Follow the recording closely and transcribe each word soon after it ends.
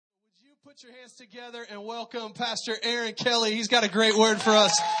Put your hands together and welcome Pastor Aaron Kelly. He's got a great word for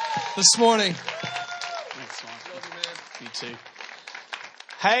us this morning. Thanks, man. Love you, man. You too.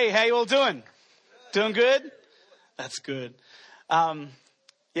 Hey, how you all doing? Doing good? That's good.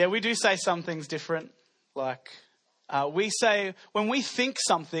 Yeah, we do say some things different. Like, we say, when we think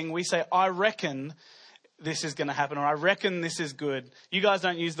something, we say, I reckon this is going to happen, or I reckon this is good. You guys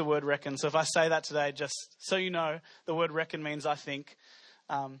don't use the word reckon. So if I say that today, just so you know, the word reckon means I think.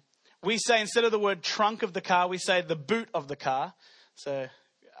 We say, instead of the word trunk of the car, we say the boot of the car. So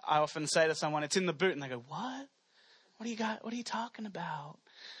I often say to someone, it's in the boot. And they go, what? What are you talking about?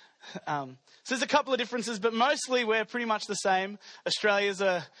 So there's a couple of differences, but mostly we're pretty much the same. Australia's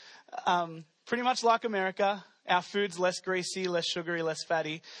pretty much like America. Our food's less greasy, less sugary, less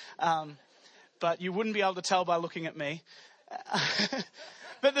fatty. But you wouldn't be able to tell by looking at me.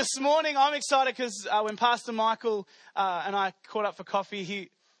 But this morning I'm excited because when Pastor Michael and I caught up for coffee, he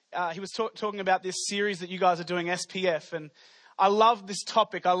was talking about this series that you guys are doing, SPF. And I love this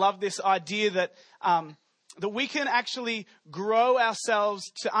topic. I love this idea that we can actually grow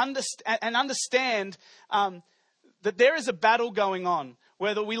ourselves to understand that there is a battle going on.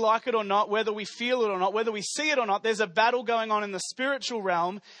 Whether we like it or not, whether we feel it or not, whether we see it or not, there's a battle going on in the spiritual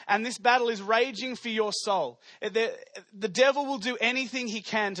realm, and this battle is raging for your soul. The devil will do anything he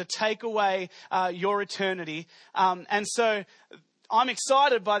can to take away your eternity. And so I'm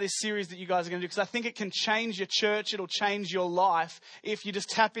excited by this series that you guys are going to do, because I think it can change your church. It'll change your life if you just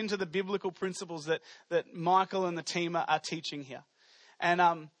tap into the biblical principles that Michael and the team are teaching here.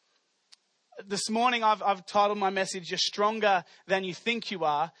 And this morning I've titled my message, You're Stronger Than You Think You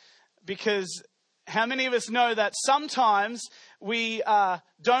Are, because how many of us know that sometimes we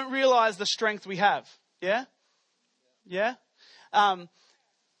don't realize the strength we have? Yeah? Yeah?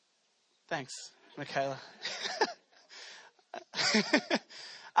 Thanks, Michaela.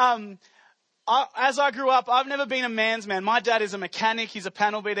 As I grew up, I've never been a man's man. My dad is a mechanic. He's a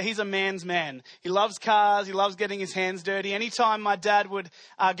panel beater. He's a man's man. He loves cars. He loves getting his hands dirty. Anytime my dad would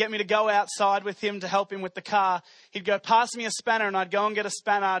get me to go outside with him to help him with the car, he'd go, pass me a spanner, and I'd go and get a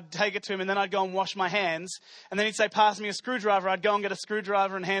spanner. I'd take it to him, and then I'd go and wash my hands. And then he'd say, pass me a screwdriver. I'd go and get a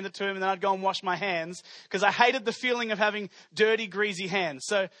screwdriver and hand it to him, and then I'd go and wash my hands, because I hated the feeling of having dirty, greasy hands.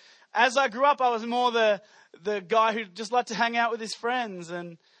 So as I grew up, I was more the guy who just liked to hang out with his friends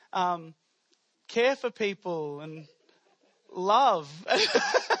and care for people and love.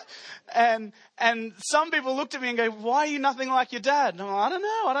 and some people looked at me and go, why are you nothing like your dad? And I'm like, I don't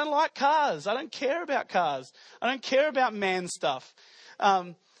know. I don't like cars. I don't care about cars. I don't care about man stuff.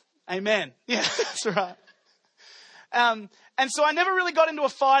 Amen. Yeah, that's right. And so I never really got into a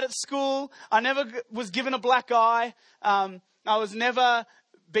fight at school. I never was given a black eye. I was never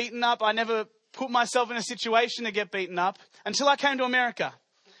beaten up. I never put myself in a situation to get beaten up until I came to America.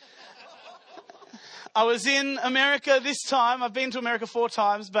 I was in America this time. I've been to America 4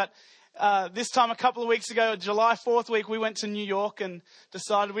 times, but this time a couple of weeks ago, July 4th week, we went to New York and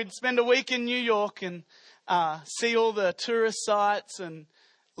decided we'd spend a week in New York and see all the tourist sites and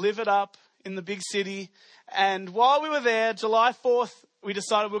live it up in the big city. And while we were there, July 4th, we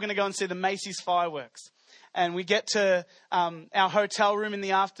decided we were going to go and see the Macy's fireworks. And we get to our hotel room in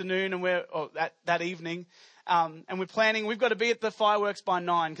the afternoon, and that evening. And we're planning, we've got to be at the fireworks by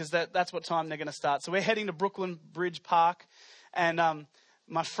 9, because that's what time they're going to start. So we're heading to Brooklyn Bridge Park. And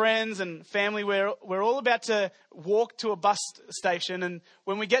my friends and family, we're all about to walk to a bus station. And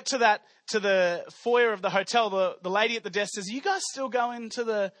when we get to the foyer of the hotel, the lady at the desk says, you guys still going to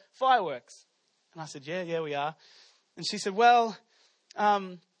the fireworks? And I said, yeah, we are. And she said, well,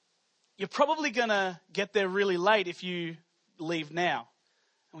 you're probably going to get there really late if you leave now.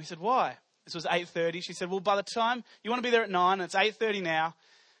 And we said, why? This was 8:30. She said, well, by the time you want to be there at 9, and it's 8:30 now.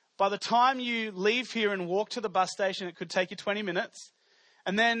 By the time you leave here and walk to the bus station, it could take you 20 minutes.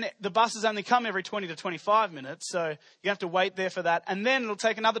 And then the buses only come every 20 to 25 minutes. So you have to wait there for that. And then it'll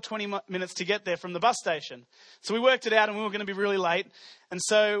take another 20 minutes to get there from the bus station. So we worked it out, and we were going to be really late. And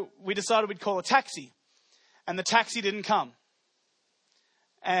so we decided we'd call a taxi. And the taxi didn't come.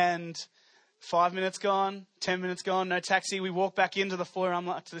 And 5 minutes gone, 10 minutes gone, no taxi. We walk back into the foyer. I'm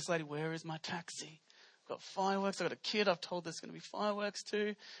like to this lady, where is my taxi? I've got fireworks. I've got a kid. I've told there's going to be fireworks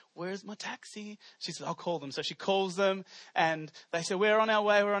too. Where's my taxi? She said, I'll call them. So she calls them, and they say, we're on our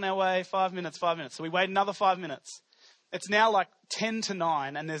way. 5 minutes. So we wait another 5 minutes. It's now like 10 to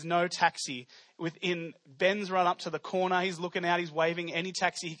 9 and there's no taxi within. Ben's run up to the corner. He's looking out. He's waving any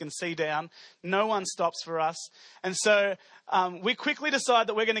taxi he can see down. No one stops for us. And so we quickly decide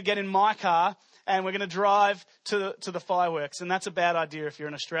that we're going to get in my car and we're going to drive to the fireworks. And that's a bad idea if you're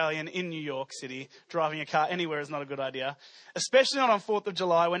an Australian in New York City. Driving a car anywhere is not a good idea, especially not on 4th of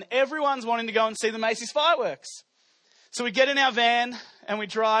July when everyone's wanting to go and see the Macy's fireworks. So we get in our van and we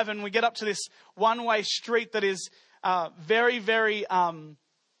drive and we get up to this one-way street that is very, very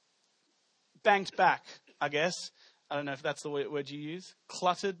banked back, I guess. I don't know if that's the word you use.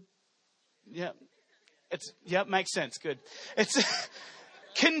 Cluttered. Yeah. Makes sense. Good. It's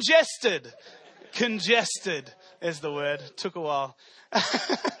congested. Congested is the word. Took a while.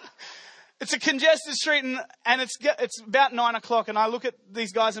 It's a congested street and it's about 9 o'clock and I look at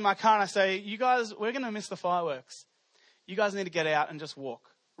these guys in my car and I say, you guys, we're going to miss the fireworks. You guys need to get out and just walk.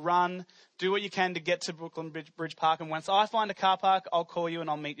 Run, do what you can to get to Brooklyn Bridge Park. And once I find a car park, I'll call you and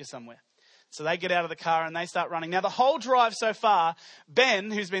I'll meet you somewhere. So they get out of the car and they start running. Now, the whole drive so far, Ben,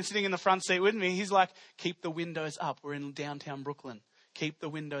 who's been sitting in the front seat with me, he's like, keep the windows up. We're in downtown Brooklyn. Keep the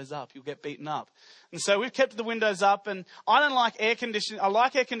windows up. You'll get beaten up. And so we've kept the windows up. And I don't like air conditioning. I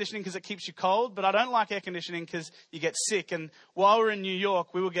like air conditioning because it keeps you cold, but I don't like air conditioning because you get sick. And while we're in New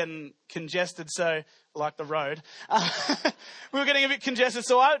York, we were getting congested. So, like the road, we were getting a bit congested.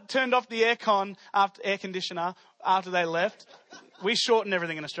 So I turned off the air conditioner after they left. We shorten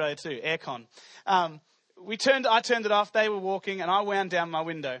everything in Australia too, aircon. I turned it off. They were walking and I wound down my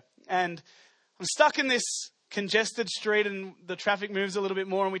window. And I'm stuck in this congested street and the traffic moves a little bit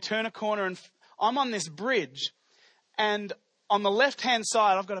more and we turn a corner and I'm on this bridge. And on the left-hand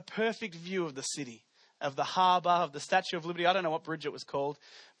side, I've got a perfect view of the city, of the harbour, of the Statue of Liberty. I don't know what bridge it was called,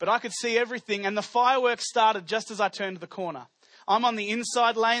 but I could see everything. And the fireworks started just as I turned the corner. I'm on the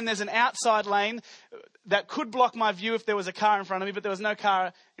inside lane. There's an outside lane that could block my view if there was a car in front of me, but there was no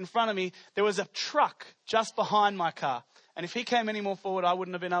car in front of me. There was a truck just behind my car. And if he came any more forward, I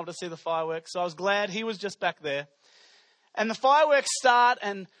wouldn't have been able to see the fireworks. So I was glad he was just back there. And the fireworks start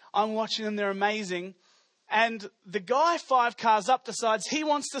and I'm watching them. They're amazing. And the guy 5 cars up decides he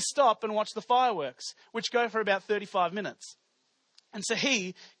wants to stop and watch the fireworks, which go for about 35 minutes. And so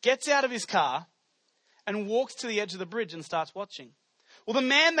he gets out of his car and walks to the edge of the bridge and starts watching. Well, the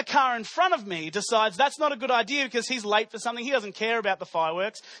man in the car in front of me decides that's not a good idea because he's late for something. He doesn't care about the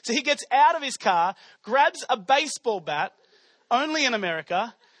fireworks. So he gets out of his car, grabs a baseball bat, only in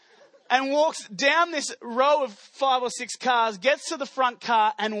America, and walks down this row of 5 or 6 cars, gets to the front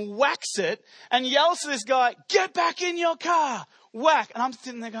car and whacks it and yells to this guy, "Get back in your car!" Whack. And I'm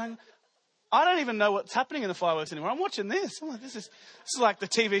sitting there going, I don't even know what's happening in the fireworks anymore. I'm watching this. I'm like, this is like the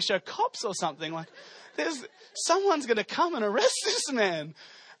TV show Cops or something. Like, someone's going to come and arrest this man.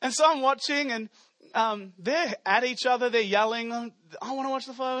 And so I'm watching and they're at each other. They're yelling, I want to watch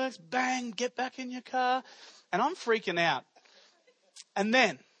the fireworks. Bang, get back in your car. And I'm freaking out. And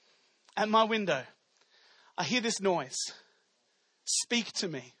then at my window, I hear this noise. Speak to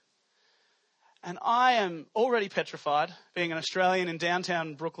me. And I am already petrified. Being an Australian in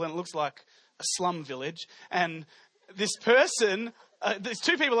downtown Brooklyn, it looks like a slum village. And this person, these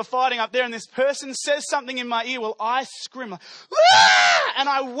 2 people are fighting up there, and this person says something in my ear. Well, I scream, like, "Ah!" And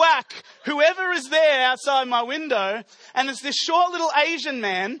I whack whoever is there outside my window. And it's this short little Asian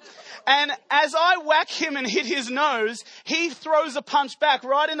man. And as I whack him and hit his nose, he throws a punch back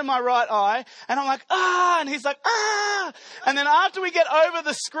right into my right eye. And I'm like, "Ah!" And he's like, "Ah!" And then after we get over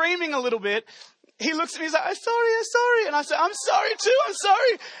the screaming a little bit, he looks at me, he's like, I'm sorry. And I say, I'm sorry too, I'm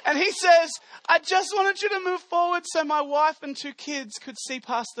sorry. And he says, I just wanted you to move forward so my wife and 2 kids could see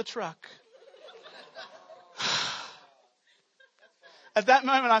past the truck. At that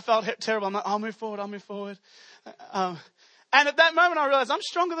moment, I felt terrible. I'm like, I'll move forward. And at that moment, I realized I'm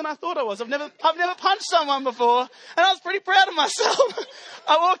stronger than I thought I was. I've never punched someone before, and I was pretty proud of myself.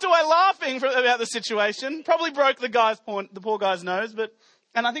 I walked away laughing about the situation. Probably broke the poor guy's nose,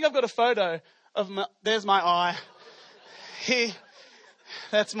 and I think I've got a photo of there's my eye.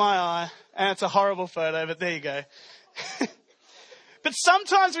 That's my eye. And it's a horrible photo, but there you go. But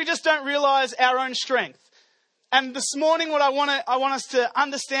sometimes we just don't realize our own strength. And this morning, what I want us to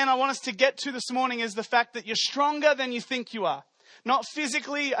understand, I want us to get to this morning is the fact that you're stronger than you think you are. Not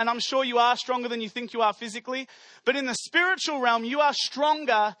physically, and I'm sure you are stronger than you think you are physically, but in the spiritual realm, you are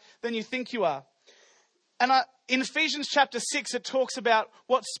stronger than you think you are. And in Ephesians chapter 6, it talks about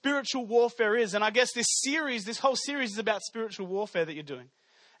what spiritual warfare is. And I guess this whole series is about spiritual warfare that you're doing.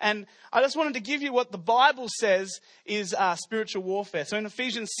 And I just wanted to give you what the Bible says is spiritual warfare. So in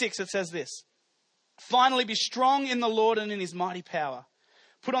Ephesians 6, it says this. Finally, be strong in the Lord and in his mighty power.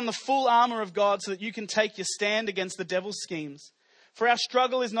 Put on the full armor of God so that you can take your stand against the devil's schemes. For our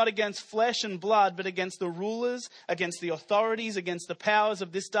struggle is not against flesh and blood, but against the rulers, against the authorities, against the powers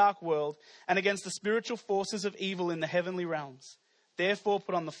of this dark world, and against the spiritual forces of evil in the heavenly realms. Therefore,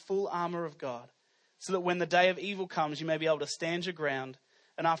 put on the full armor of God, so that when the day of evil comes, you may be able to stand your ground,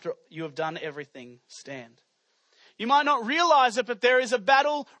 and after you have done everything, stand. You might not realize it, but there is a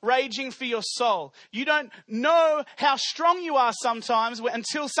battle raging for your soul. You don't know how strong you are sometimes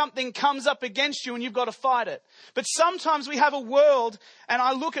until something comes up against you and you've got to fight it. But sometimes we have a world, and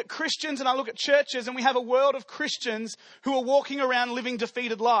I look at Christians and I look at churches, and we have a world of Christians who are walking around living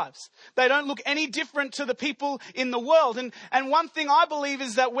defeated lives. They don't look any different to the people in the world. And one thing I believe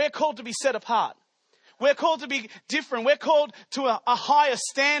is that we're called to be set apart. We're called to be different. We're called to a higher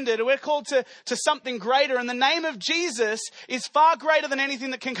standard. We're called to something greater. And the name of Jesus is far greater than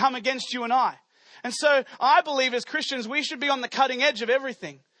anything that can come against you and I. And so I believe as Christians, we should be on the cutting edge of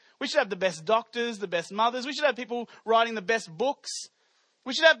everything. We should have the best doctors, the best mothers. We should have people writing the best books.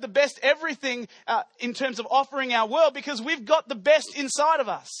 We should have the best everything in terms of offering our world, because we've got the best inside of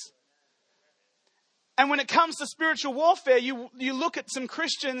us. And when it comes to spiritual warfare, you look at some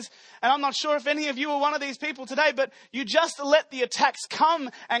Christians, and I'm not sure if any of you are one of these people today, but you just let the attacks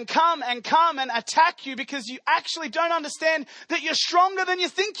come and come and come and attack you because you actually don't understand that you're stronger than you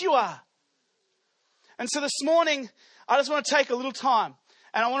think you are. And so this morning, I just want to take a little time,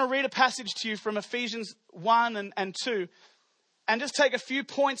 and I want to read a passage to you from Ephesians 1 and 2, and just take a few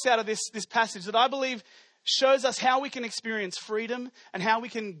points out of this passage that I believe shows us how we can experience freedom and how we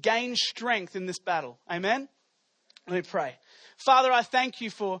can gain strength in this battle. Amen? Let me pray. Father, I thank you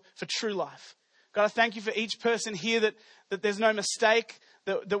for true life. God, I thank you for each person here, that there's no mistake,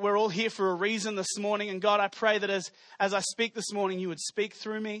 that we're all here for a reason this morning. And God, I pray that as I speak this morning, you would speak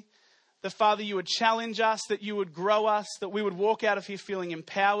through me. That, Father, you would challenge us, that you would grow us, that we would walk out of here feeling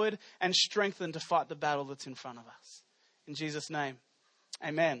empowered and strengthened to fight the battle that's in front of us. In Jesus' name,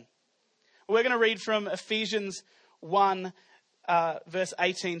 amen. We're going to read from Ephesians 1, verse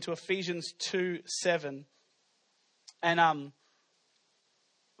 18 to Ephesians 2, 7. And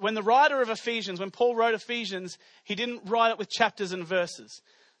when the writer of Ephesians, when Paul wrote Ephesians, he didn't write it with chapters and verses.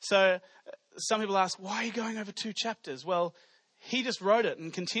 So some people ask, why are you going over 2 chapters? Well, he just wrote it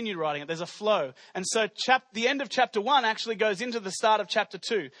and continued writing it. There's a flow. And so the end of chapter 1 actually goes into the start of chapter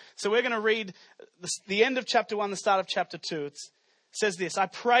 2. So we're going to read the end of chapter 1, the start of chapter 2. It says this: I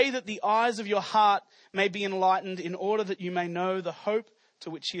pray that the eyes of your heart may be enlightened, in order that you may know the hope to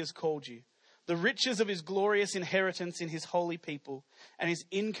which he has called you, the riches of his glorious inheritance in his holy people, and his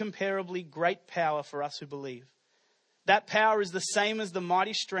incomparably great power for us who believe. That power is the same as the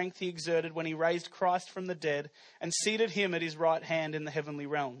mighty strength he exerted when he raised Christ from the dead and seated him at his right hand in the heavenly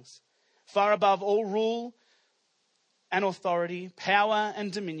realms, far above all rule and authority, power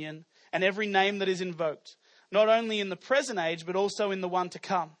and dominion, and every name that is invoked, not only in the present age, but also in the one to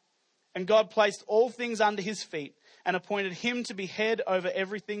come. And God placed all things under his feet and appointed him to be head over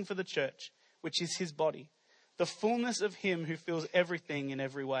everything for the church, which is his body, the fullness of him who fills everything in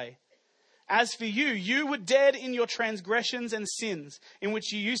every way. As for you, you were dead in your transgressions and sins, in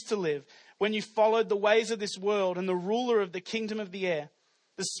which you used to live, when you followed the ways of this world and the ruler of the kingdom of the air,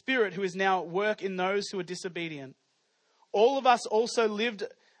 the spirit who is now at work in those who are disobedient. All of us also lived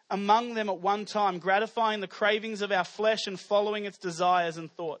among them at one time, gratifying the cravings of our flesh and following its desires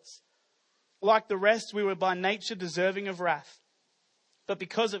and thoughts. Like the rest, we were by nature deserving of wrath. But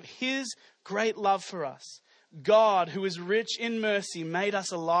because of his great love for us, God, who is rich in mercy, made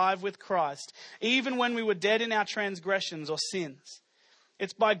us alive with Christ, even when we were dead in our transgressions or sins.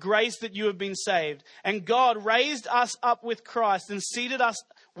 It's by grace that you have been saved. And God raised us up with Christ and seated us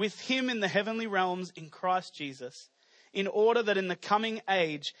with him in the heavenly realms in Christ Jesus, in order that in the coming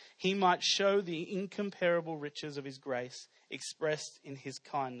age he might show the incomparable riches of his grace expressed in his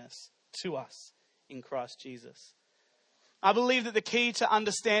kindness to us in Christ Jesus. I believe that the key to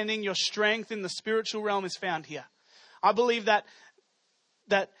understanding your strength in the spiritual realm is found here. I believe that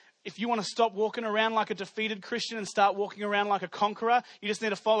if you want to stop walking around like a defeated Christian and start walking around like a conqueror, you just need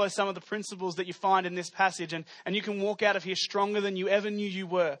to follow some of the principles that you find in this passage, and you can walk out of here stronger than you ever knew you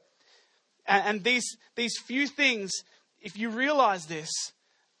were. And these few things, if you realize this,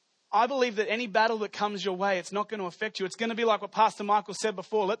 I believe that any battle that comes your way, it's not going to affect you. It's going to be like what Pastor Michael said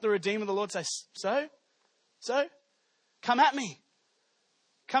before. Let the Redeemer of the Lord say, so? Come at me.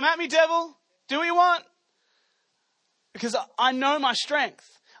 Come at me, devil. Do what you want. Because I know my strength.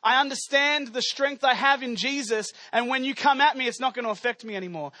 I understand the strength I have in Jesus. And when you come at me, it's not going to affect me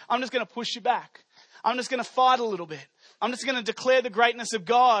anymore. I'm just going to push you back. I'm just going to fight a little bit. I'm just going to declare the greatness of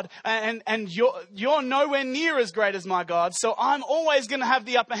God, and you're nowhere near as great as my God, so I'm always going to have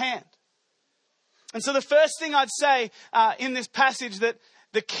the upper hand. And so the first thing I'd say in this passage, that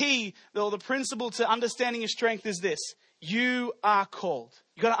the key or the principle to understanding your strength is this: you are called.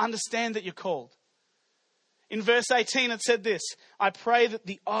 You've got to understand that you're called. In verse 18, it said this: I pray that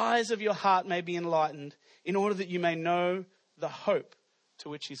the eyes of your heart may be enlightened, in order that you may know the hope to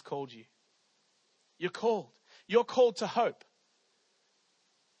which he's called you. You're called. You're called to hope.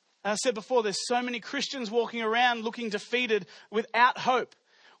 As I said before, there's so many Christians walking around looking defeated without hope.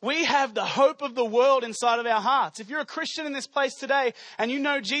 We have the hope of the world inside of our hearts. If you're a Christian in this place today and you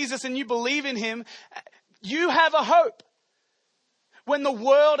know Jesus and you believe in him, you have a hope. When the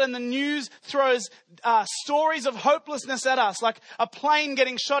world and the news throws stories of hopelessness at us, like a plane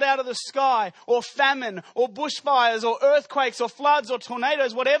getting shot out of the sky, or famine, or bushfires, or earthquakes, or floods, or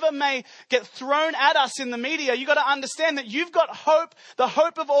tornadoes, whatever may get thrown at us in the media, you've got to understand that you've got hope, the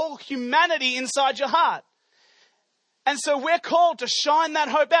hope of all humanity inside your heart. And so we're called to shine that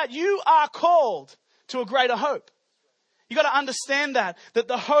hope out. You are called to a greater hope. You've got to understand that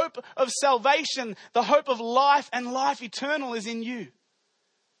the hope of salvation, the hope of life and life eternal is in you.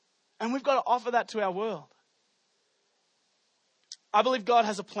 And we've got to offer that to our world. I believe God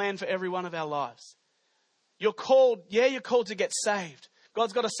has a plan for every one of our lives. You're called to get saved.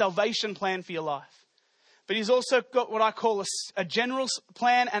 God's got a salvation plan for your life. But he's also got what I call a general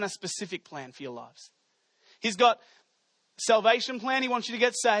plan and a specific plan for your lives. He's got salvation plan. He wants you to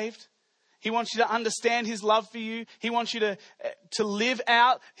get saved. He wants you to understand his love for you. He wants you to live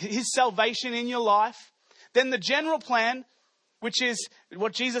out his salvation in your life. Then the general plan, which is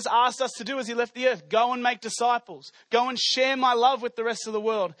what Jesus asked us to do as he left the earth: go and make disciples. Go and share my love with the rest of the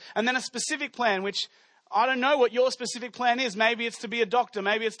world. And then a specific plan, which I don't know what your specific plan is. Maybe it's to be a doctor.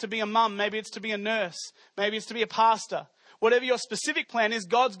 Maybe it's to be a mum. Maybe it's to be a nurse. Maybe it's to be a pastor. Whatever your specific plan is,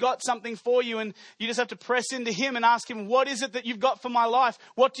 God's got something for you, and you just have to press into him and ask him, what is it that you've got for my life?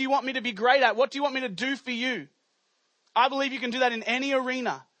 What do you want me to be great at? What do you want me to do for you? I believe you can do that in any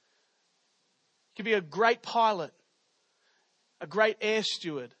arena. You can be a great pilot, a great air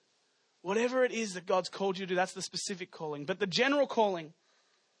steward. Whatever it is that God's called you to do, that's the specific calling. But the general calling,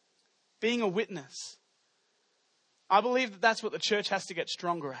 being a witness, I believe that that's what the church has to get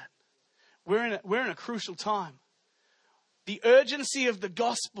stronger at. We're in a crucial time. The urgency of the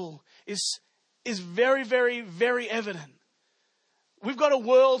gospel is very, very, very evident. We've got a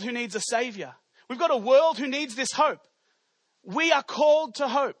world who needs a savior. We've got a world who needs this hope. We are called to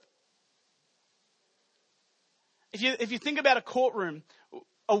hope. If you think about a courtroom,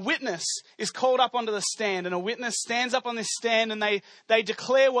 a witness is called up onto the stand, and a witness stands up on this stand and they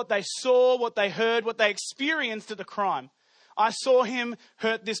declare what they saw, what they heard, what they experienced at the crime. I saw him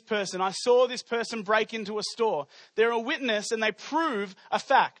hurt this person. I saw this person break into a store. They're a witness and they prove a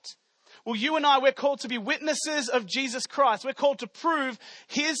fact. Well, you and I, we're called to be witnesses of Jesus Christ. We're called to prove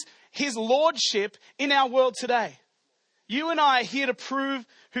his lordship in our world today. You and I are here to prove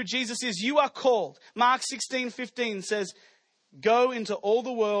who Jesus is. You are called. Mark 16:15 says, go into all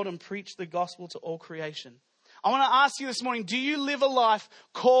the world and preach the gospel to all creation. I want to ask you this morning, do you live a life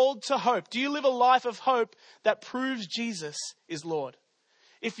called to hope? Do you live a life of hope that proves Jesus is Lord?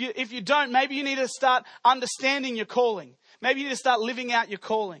 If you don't, maybe you need to start understanding your calling. Maybe you need to start living out your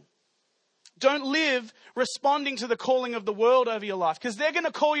calling. Don't live responding to the calling of the world over your life, because they're going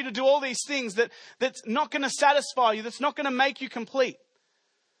to call you to do all these things that's not going to satisfy you, that's not going to make you complete.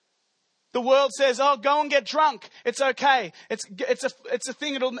 The world says, oh, go and get drunk. It's okay. It's a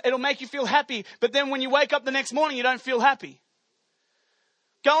thing. It'll make you feel happy. But then when you wake up the next morning, you don't feel happy.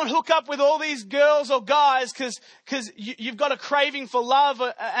 Go and hook up with all these girls or guys because you've got a craving for love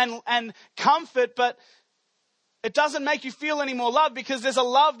and comfort, but it doesn't make you feel any more love, because there's a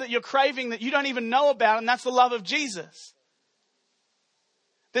love that you're craving that you don't even know about, and that's the love of Jesus.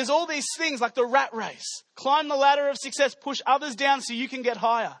 There's all these things like the rat race. Climb the ladder of success, push others down so you can get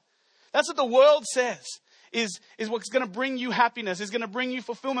higher. That's what the world says is what's going to bring you happiness, is going to bring you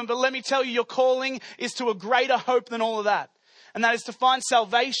fulfillment. But let me tell you, your calling is to a greater hope than all of that. And that is to find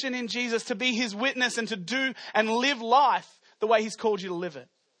salvation in Jesus, to be his witness, and to do and live life the way he's called you to live it.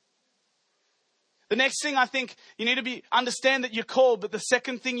 The next thing I think you need to understand that you're called. But the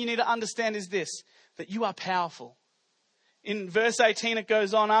second thing you need to understand is this, that you are powerful. In verse 18, it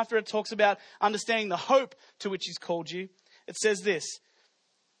goes on, after it talks about understanding the hope to which he's called you. It says this,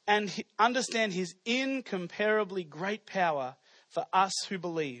 and understand his incomparably great power for us who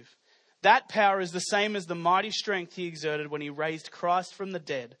believe. That power is the same as the mighty strength he exerted when he raised Christ from the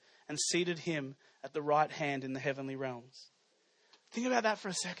dead and seated him at the right hand in the heavenly realms. Think about that for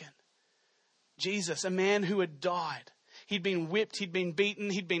a second. Jesus, a man who had died. He'd been whipped, he'd been beaten,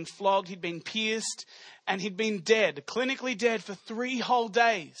 he'd been flogged, he'd been pierced, and he'd been dead, clinically dead for 3 whole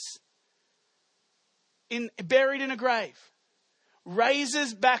days. Buried in a grave.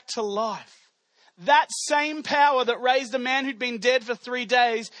 Raises back to life. That same power that raised a man who'd been dead for 3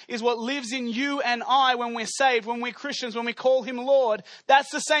 days is what lives in you and I when we're saved, when we're Christians, when we call him Lord.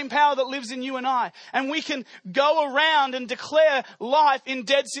 That's the same power that lives in you and I. And we can go around and declare life in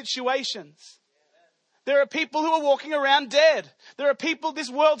dead situations. There are people who are walking around dead. There are people, this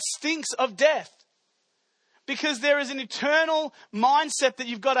world stinks of death. Because there is an eternal mindset that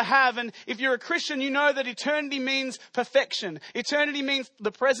you've got to have. And if you're a Christian, you know that eternity means perfection. Eternity means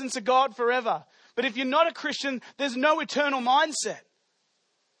the presence of God forever. But if you're not a Christian, there's no eternal mindset.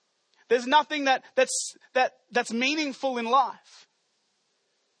 There's nothing that's meaningful in life.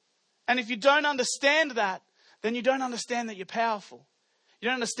 And if you don't understand that, then you don't understand that you're powerful. You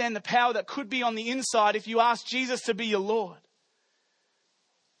don't understand the power that could be on the inside if you ask Jesus to be your Lord.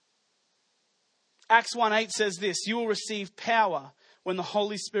 Acts 1:8 says this, you will receive power when the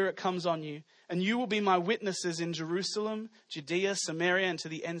Holy Spirit comes on you, and you will be my witnesses in Jerusalem, Judea, Samaria, and to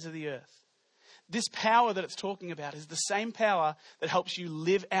the ends of the earth. This power that it's talking about is the same power that helps you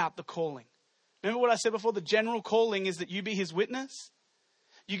live out the calling. Remember what I said before? The general calling is that you be his witness.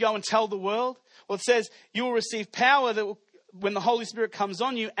 You go and tell the world. Well, it says you will receive power when the Holy Spirit comes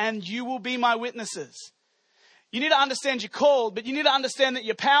on you, and you will be my witnesses. You need to understand you're called, but you need to understand that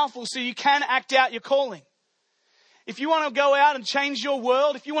you're powerful so you can act out your calling. If you want to go out and change your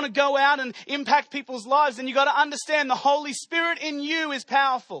world, if you want to go out and impact people's lives, then you've got to understand the Holy Spirit in you is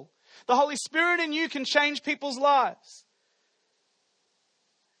powerful. The Holy Spirit in you can change people's lives.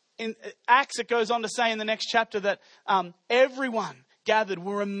 In Acts, it goes on to say in the next chapter that everyone gathered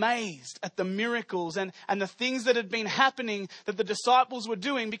were amazed at the miracles and the things that had been happening that the disciples were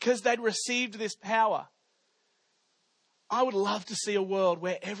doing because they'd received this power. I would love to see a world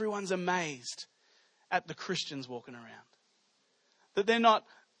where everyone's amazed at the Christians walking around. That they're not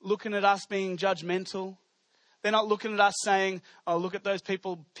looking at us being judgmental. They're not looking at us saying, oh, look at those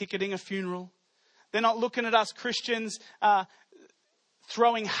people picketing a funeral. They're not looking at us Christians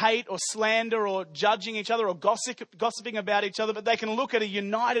throwing hate or slander or judging each other or gossiping about each other. But they can look at a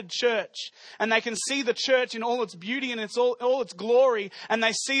united church and they can see the church in all its beauty and all its glory. And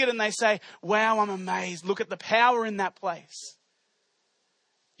they see it and they say, wow, I'm amazed. Look at the power in that place.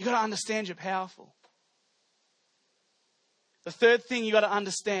 You've got to understand you're powerful. The third thing you've got to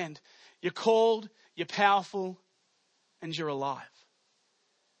understand, you're called, you're powerful, and you're alive.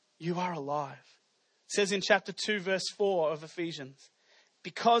 You are alive. It says in chapter 2, verse 4 of Ephesians,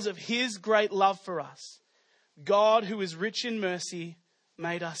 because of his great love for us, God, who is rich in mercy,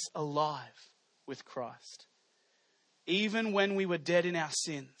 made us alive with Christ. Even when we were dead in our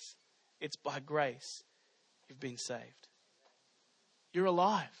sins, it's by grace you've been saved. You're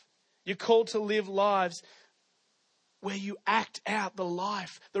alive. You're called to live lives where you act out the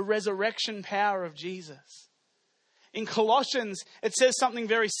life, the resurrection power of Jesus. In Colossians, it says something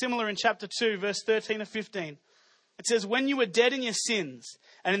very similar in chapter 2, verse 13 to 15. It says, when you were dead in your sins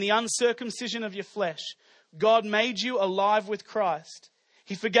and in the uncircumcision of your flesh, God made you alive with Christ.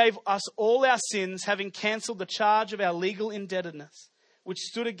 He forgave us all our sins, having cancelled the charge of our legal indebtedness, which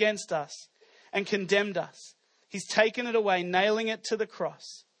stood against us and condemned us. He's taken it away, nailing it to the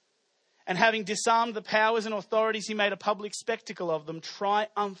cross. And having disarmed the powers and authorities, he made a public spectacle of them,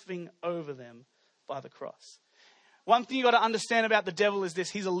 triumphing over them by the cross. One thing you've got to understand about the devil is this.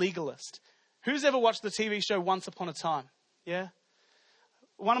 He's a legalist. Who's ever watched the TV show Once Upon a Time? Yeah?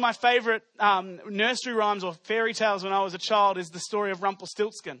 One of my favorite nursery rhymes or fairy tales when I was a child is the story of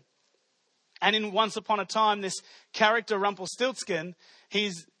Rumpelstiltskin. And in Once Upon a Time, this character Rumpelstiltskin,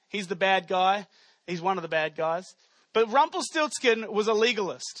 he's the bad guy. He's one of the bad guys. But Rumpelstiltskin was a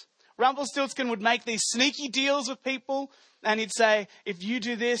legalist. Rumpelstiltskin would make these sneaky deals with people, and he'd say, if you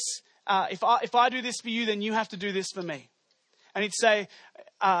do this, if I do this for you, then you have to do this for me. And he'd say,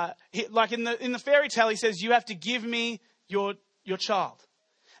 like in the fairy tale, he says, you have to give me your child.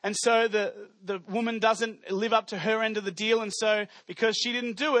 And so the woman doesn't live up to her end of the deal, and so because she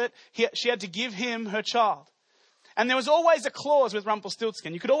didn't do it, she had to give him her child. And there was always a clause with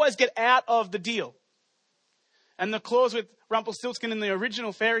Rumpelstiltskin. You could always get out of the deal. And the clause with Rumpelstiltskin in the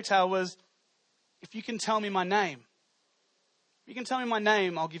original fairy tale was, if you can tell me my name,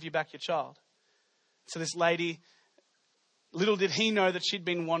 I'll give you back your child. So this lady, little did he know that she'd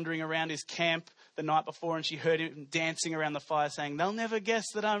been wandering around his camp the night before and she heard him dancing around the fire saying, they'll never guess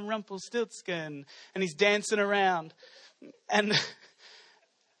that I'm Rumpelstiltskin. And he's dancing around. And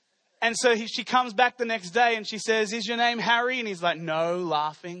so she comes back the next day and she says, is your name Harry? And he's like, no,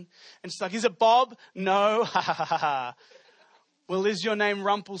 laughing. And she's like, is it Bob? No, ha ha ha ha. Well, is your name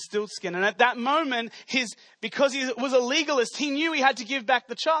Rumpelstiltskin? And at that moment, because he was a legalist, he knew he had to give back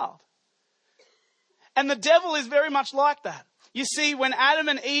the child. And the devil is very much like that. You see, when Adam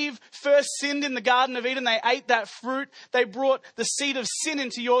and Eve first sinned in the Garden of Eden, they ate that fruit. They brought the seed of sin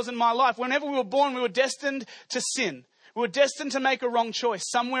into yours and my life. Whenever we were born, we were destined to sin. We were destined to make a wrong choice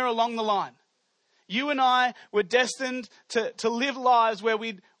somewhere along the line. You and I were destined to live lives where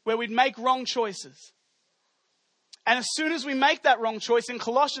we'd make wrong choices. And as soon as we make that wrong choice, in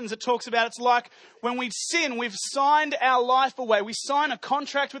Colossians it talks about it's like when we sin, we've signed our life away. We sign a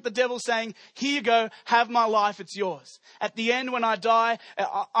contract with the devil saying, here you go, have my life, it's yours. At the end when I die,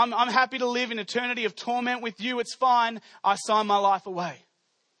 I'm happy to live in eternity of torment with you, it's fine. I sign my life away.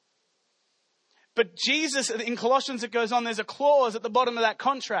 But Jesus, in Colossians it goes on, there's a clause at the bottom of that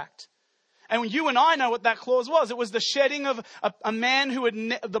contract. And you and I know what that clause was. It was the shedding of a man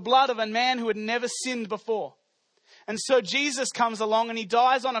the blood of a man who had never sinned before. And so Jesus comes along and he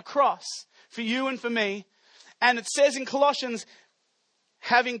dies on a cross for you and for me. And it says in Colossians,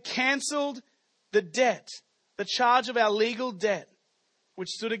 having cancelled the debt, the charge of our legal debt, which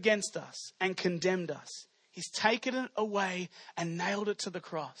stood against us and condemned us. He's taken it away and nailed it to the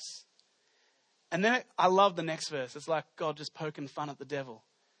cross. And then I love the next verse. It's like God just poking fun at the devil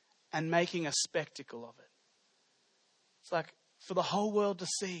and making a spectacle of it. It's like, for the whole world to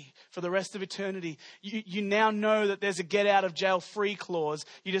see, for the rest of eternity. You now know that there's a get out of jail free clause.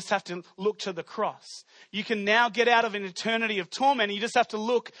 You just have to look to the cross. You can now get out of an eternity of torment. You just have to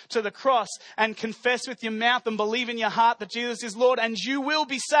look to the cross and confess with your mouth and believe in your heart that Jesus is Lord, and you will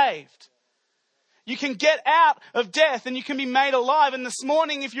be saved. You can get out of death and you can be made alive. And this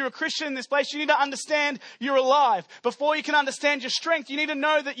morning, if you're a Christian in this place, you need to understand you're alive. Before you can understand your strength, you need to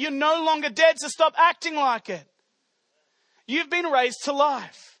know that you're no longer dead, so stop acting like it. You've been raised to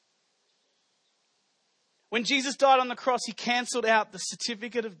life. When Jesus died on the cross, he cancelled out the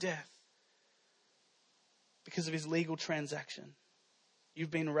certificate of death because of his legal transaction.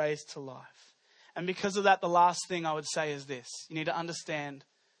 You've been raised to life. And because of that, the last thing I would say is this. You need to understand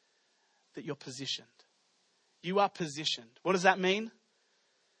that you're positioned. You are positioned. What does that mean?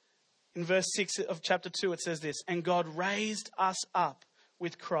 In verse 6 of chapter 2, it says this, and God raised us up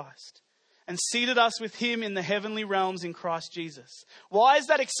with Christ and seated us with him in the heavenly realms in Christ Jesus. Why is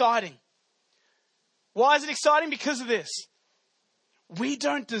that exciting? Why is it exciting? Because of this. We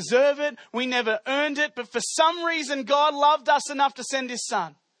don't deserve it. We never earned it. But for some reason, God loved us enough to send his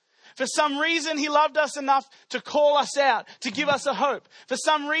son. For some reason, he loved us enough to call us out, to give us a hope. For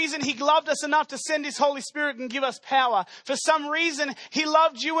some reason, he loved us enough to send his Holy Spirit and give us power. For some reason, he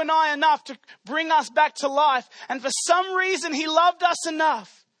loved you and I enough to bring us back to life. And for some reason, he loved us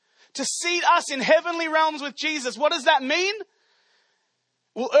enough to seat us in heavenly realms with Jesus. What does that mean?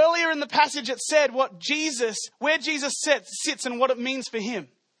 Well, earlier in the passage it said where Jesus sits and what it means for him.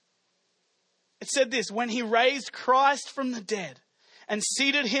 It said this, when he raised Christ from the dead and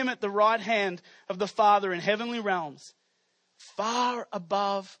seated him at the right hand of the Father in heavenly realms, far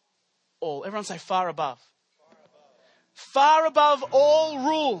above all. Everyone say far above. Far above all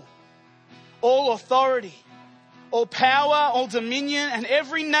rule, all authority, all power, all dominion, and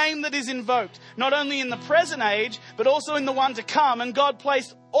every name that is invoked, not only in the present age, but also in the one to come. And God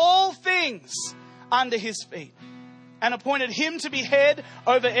placed all things under his feet and appointed him to be head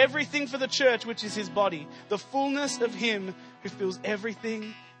over everything for the church, which is his body, the fullness of him who fills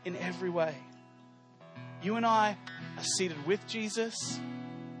everything in every way. You and I are seated with Jesus.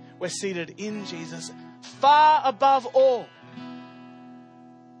 We're seated in Jesus, far above all.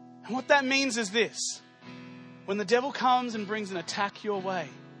 And what that means is this. When the devil comes and brings an attack your way,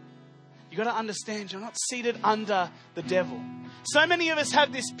 you got to understand you're not seated under the devil. So many of us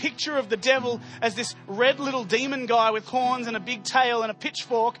have this picture of the devil as this red little demon guy with horns and a big tail and a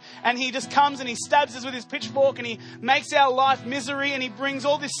pitchfork, and he just comes and he stabs us with his pitchfork and he makes our life misery and he brings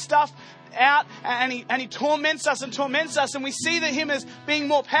all this stuff out and he torments us and we see him as being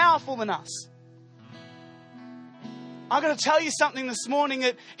more powerful than us. I've got to tell you something this morning,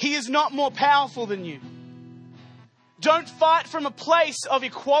 that he is not more powerful than you. Don't fight from a place of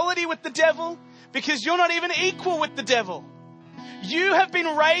equality with the devil, because you're not even equal with the devil. You have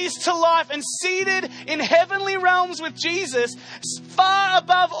been raised to life and seated in heavenly realms with Jesus, far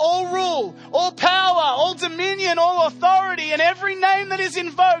above all rule, all power, all dominion, all authority, and every name that is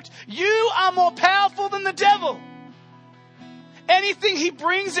invoked. You are more powerful than the devil. Anything he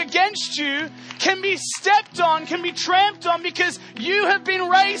brings against you can be stepped on, can be tramped on, because you have been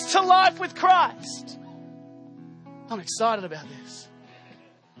raised to life with Christ. I'm excited about this.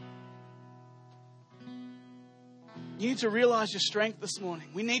 You need to realize your strength this morning.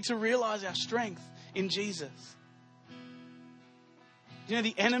 We need to realize our strength in Jesus. You know,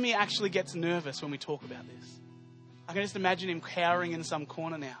 the enemy actually gets nervous when we talk about this. I can just imagine him cowering in some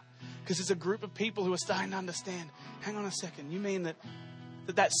corner now. Because there's a group of people who are starting to understand, hang on a second, you mean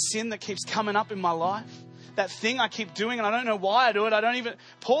that sin that keeps coming up in my life, that thing I keep doing and I don't know why I do it,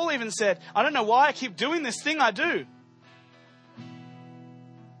 Paul even said, I don't know why I keep doing this thing I do.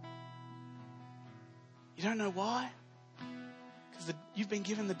 You don't know why? Because you've been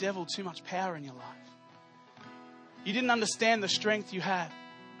given the devil too much power in your life. You didn't understand the strength you had.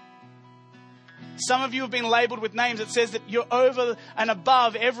 Some of you have been labeled with names that says that you're over and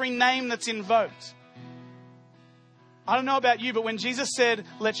above every name that's invoked. I don't know about you, but when Jesus said,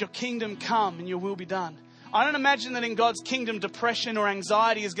 let your kingdom come and your will be done, I don't imagine that in God's kingdom, depression or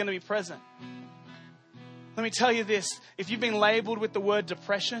anxiety is going to be present. Let me tell you this. If you've been labeled with the word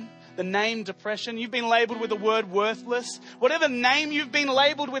depression, the name depression, you've been labeled with the word worthless, whatever name you've been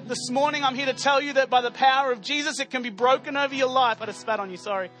labeled with this morning, I'm here to tell you that by the power of Jesus, it can be broken over your life. I just spat on you,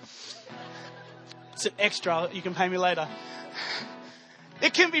 sorry. It's an extra. You can pay me later.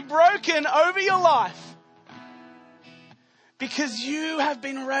 It can be broken over your life because you have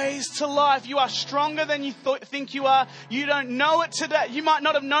been raised to life. You are stronger than you think you are. You don't know it today. You might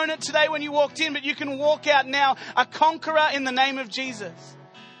not have known it today when you walked in, but you can walk out now a conqueror in the name of Jesus.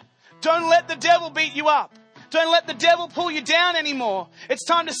 Don't let the devil beat you up. Don't let the devil pull you down anymore. It's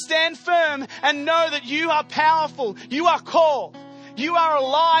time to stand firm and know that you are powerful. You are called. You are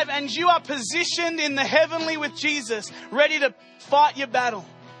alive and you are positioned in the heavenly with Jesus, ready to fight your battle.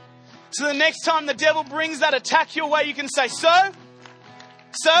 So the next time the devil brings that attack your way, you can say, so?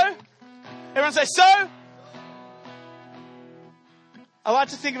 Everyone say, so? I like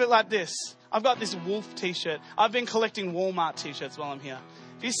to think of it like this. I've got this wolf t-shirt. I've been collecting Walmart t-shirts while I'm here.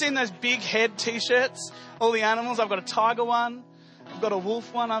 Have you seen those big head t-shirts? All the animals. I've got a tiger one. I've got a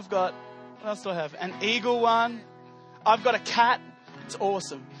wolf one. I've got, what else do I have? An eagle one. I've got a cat. It's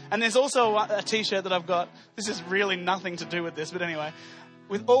awesome. And there's also a t-shirt that I've got. This is really nothing to do with this, but anyway.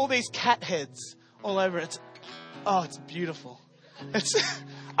 With all these cat heads all over it. It's beautiful.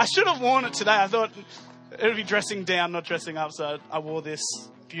 I should have worn it today. I thought it would be dressing down, not dressing up. So I wore this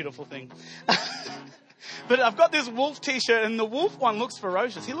beautiful thing. But I've got this wolf t-shirt and the wolf one looks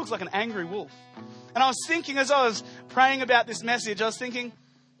ferocious. He looks like an angry wolf. And I was thinking as I was praying about this message, I was thinking,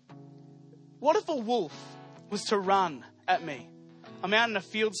 what if a wolf was to run at me? I'm out in a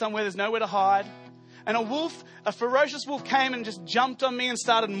field somewhere, there's nowhere to hide. And a ferocious wolf came and just jumped on me and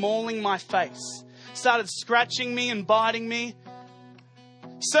started mauling my face. Started scratching me and biting me.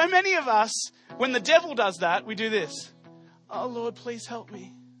 So many of us, when the devil does that, we do this. Oh Lord, please help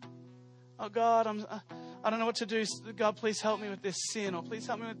me. Oh God, I don't know what to do. God, please help me with this sin. Or please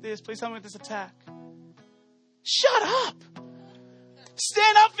help me with this. Please help me with this attack. Shut up.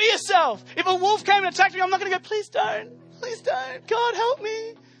 Stand up for yourself. If a wolf came and attacked me, I'm not going to go, please don't. Please don't. God, help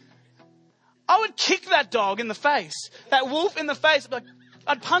me. I would kick that dog in the face. That wolf in the face.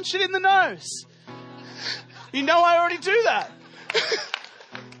 I'd punch it in the nose. You know I already do that.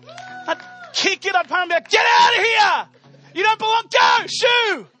 I'd kick it. I'd punch it. Be like, get out of here. You don't belong. Go.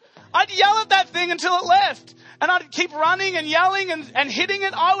 Shoo. I'd yell at that thing until it left. And I'd keep running and yelling and hitting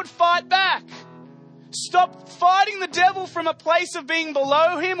it. I would fight back. Stop fighting the devil from a place of being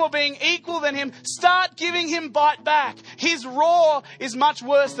below him or being equal than him. Start giving him bite back. His roar is much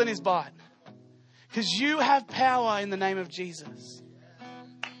worse than his bite. Because you have power in the name of Jesus.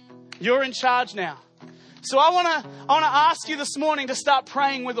 You're in charge now. So I want to ask you this morning to start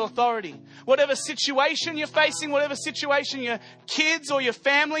praying with authority. Whatever situation you're facing, whatever situation your kids or your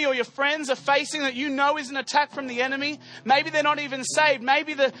family or your friends are facing that you know is an attack from the enemy, maybe they're not even saved.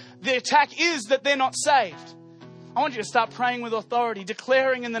 Maybe the attack is that they're not saved. I want you to start praying with authority,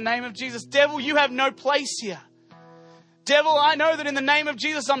 declaring in the name of Jesus, devil, you have no place here. Devil, I know that in the name of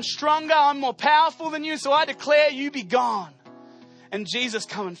Jesus, I'm stronger, I'm more powerful than you, so I declare you be gone. And Jesus,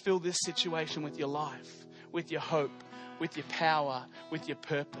 come and fill this situation with your life, with your hope, with your power, with your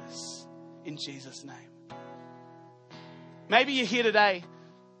purpose. In Jesus' name. Maybe you're here today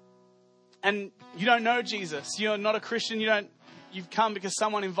and you don't know Jesus. You're not a Christian. You've come because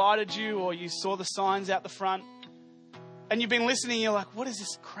someone invited you or you saw the signs out the front. And you've been listening and you're like, what is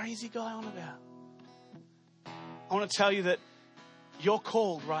this crazy guy on about? I want to tell you that you're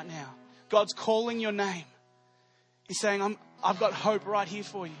called right now. God's calling your name. He's saying, I've got hope right here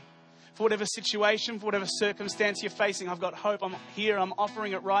for you. For whatever situation, for whatever circumstance you're facing, I've got hope. I'm here. I'm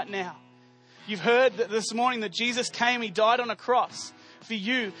offering it right now. You've heard that this morning that Jesus came. He died on a cross for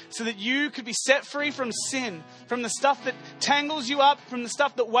you so that you could be set free from sin, from the stuff that tangles you up, from the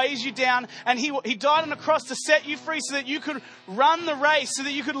stuff that weighs you down. And He died on the cross to set you free so that you could run the race, so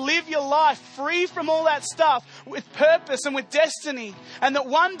that you could live your life free from all that stuff with purpose and with destiny. And that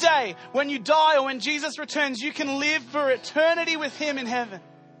one day when you die or when Jesus returns, you can live for eternity with Him in heaven.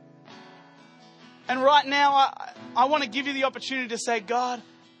 And right now, I want to give you the opportunity to say, God,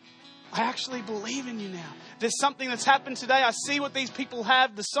 I actually believe in you now. There's something that's happened today. I see what these people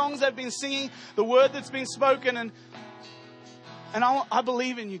have, the songs they've been singing, the word that's been spoken, and I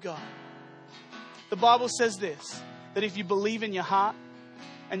believe in you, God. The Bible says this, that if you believe in your heart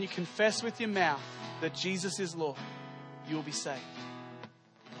and you confess with your mouth that Jesus is Lord, you will be saved.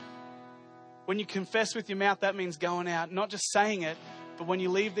 When you confess with your mouth, that means going out, not just saying it, but when you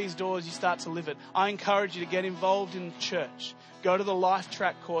leave these doors, you start to live it. I encourage you to get involved in church. Go to the Life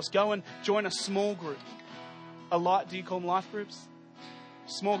Track course. Go and join a small group. Do you call them life groups?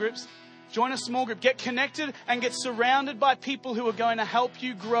 Small groups? Join a small group. Get connected and get surrounded by people who are going to help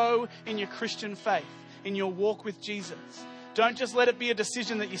you grow in your Christian faith, in your walk with Jesus. Don't just let it be a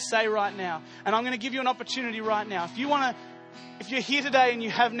decision that you say right now. And I'm going to give you an opportunity right now. If you're here today and you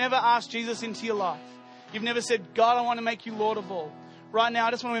have never asked Jesus into your life, you've never said, God, I want to make you Lord of all. Right now,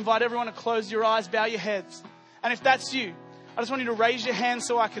 I just want to invite everyone to close your eyes, bow your heads. And if that's you, I just want you to raise your hand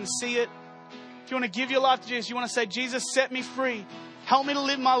so I can see it. If you want to give your life to Jesus, you want to say, Jesus, set me free. Help me to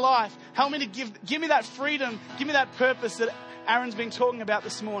live my life. Help me to give me that freedom. Give me that purpose that Aaron's been talking about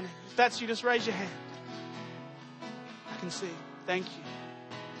this morning. If that's you, just raise your hand. I can see. Thank you.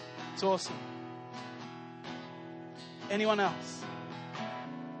 It's awesome. Anyone else?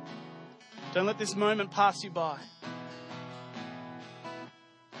 Don't let this moment pass you by.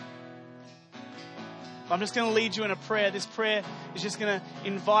 I'm just going to lead you in a prayer. This prayer is just going to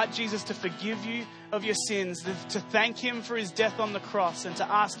invite Jesus to forgive you of your sins, to thank Him for His death on the cross, and to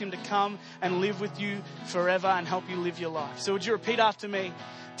ask Him to come and live with you forever and help you live your life. So would you repeat after me?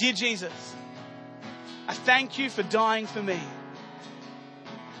 Dear Jesus, I thank you for dying for me.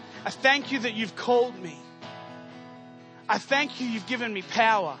 I thank you that you've called me. I thank you you've given me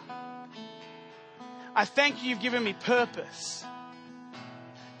power. I thank you you've given me purpose.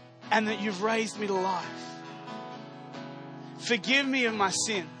 And that you've raised me to life. Forgive me of my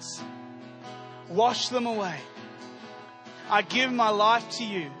sins. Wash them away. I give my life to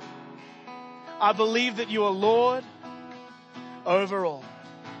you. I believe that you are Lord over all.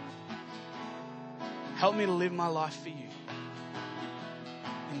 Help me to live my life for you.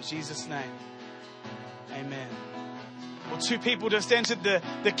 In Jesus' name, amen. Well, two people just entered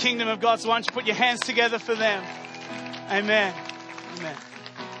the kingdom of God, so why don't you put your hands together for them? Amen. Amen.